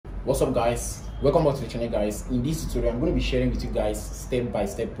What's up, guys? Welcome back to the channel, guys. In this tutorial I'm going to be sharing with you guys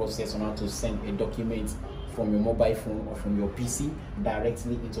step-by-step process on how to send a document from your mobile phone or from your PC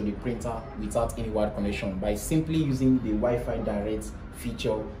directly into the printer without any wire connection by simply using the Wi-Fi direct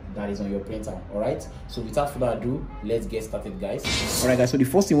feature that is on your printer. All right, so without further ado, let's get started, guys. All right, guys, so the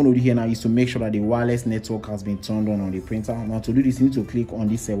first thing we want to do here now is to make sure that the wireless network has been turned on the printer. Now to do this, you need to click on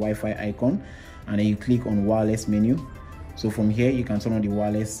this Wi-Fi icon and then you click on wireless menu. So from here you can turn on the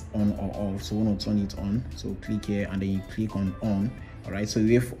wireless on or off. So we want to turn it on, so click here and then you click on on. All right, so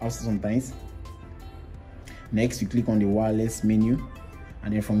you wait after some time. Next you click on the wireless menu,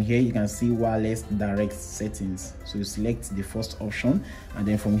 and then from here you can see wireless direct settings. So you select the first option, and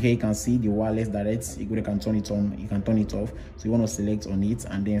then from here you can see the wireless direct. You can turn it on, you can turn it off. So you want to select on it,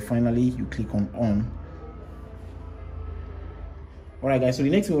 and then finally you click on. All right, guys, so the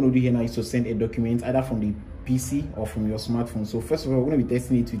next thing we want to do here now is to send a document either from the PC or from your smartphone. So first of all, we're going to be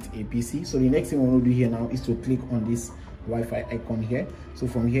testing it with a PC. So the next thing we want to do here now is to click on this Wi-Fi icon here. So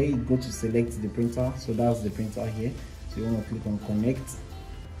from here you go to select the printer. So that's the printer here. So you want to click on connect.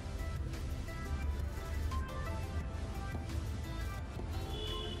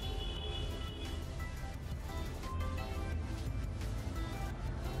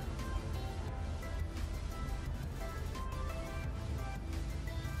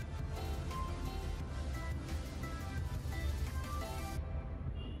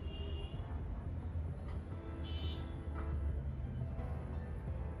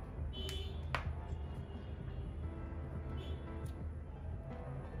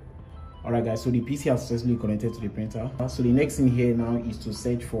 Alright, guys, so the PC has successfully connected to the printer. So the next thing here now is to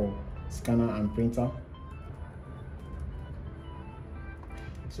search for scanner and printer.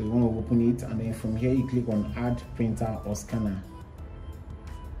 So you want to open it, and then from here you click on add printer or scanner.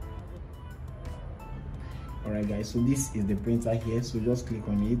 Alright, guys, so this is the printer here. So just click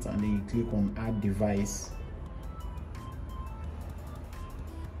on it and then you click on add device.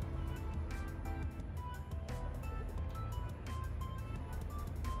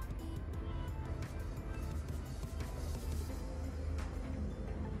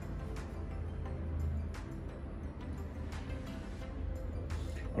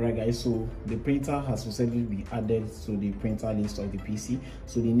 Alright, guys, so the printer has successfully been added to the printer list of the PC.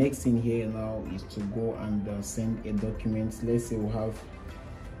 So the next thing here now is to go and send a document. Let's say we have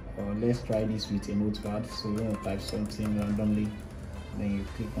let's try this with a notepad. So we're going to type something randomly, then you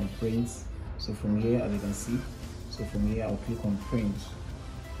click on print. So from here, as you can see, so from here I'll click on print.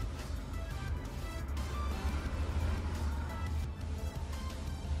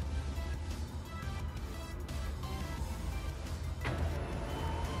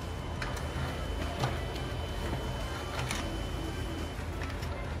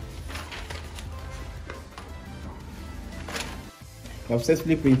 I've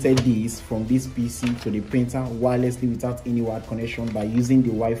successfully printed this from this PC to the printer wirelessly without any wire connection by using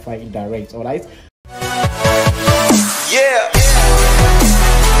the Wi-Fi direct. All right. Yeah.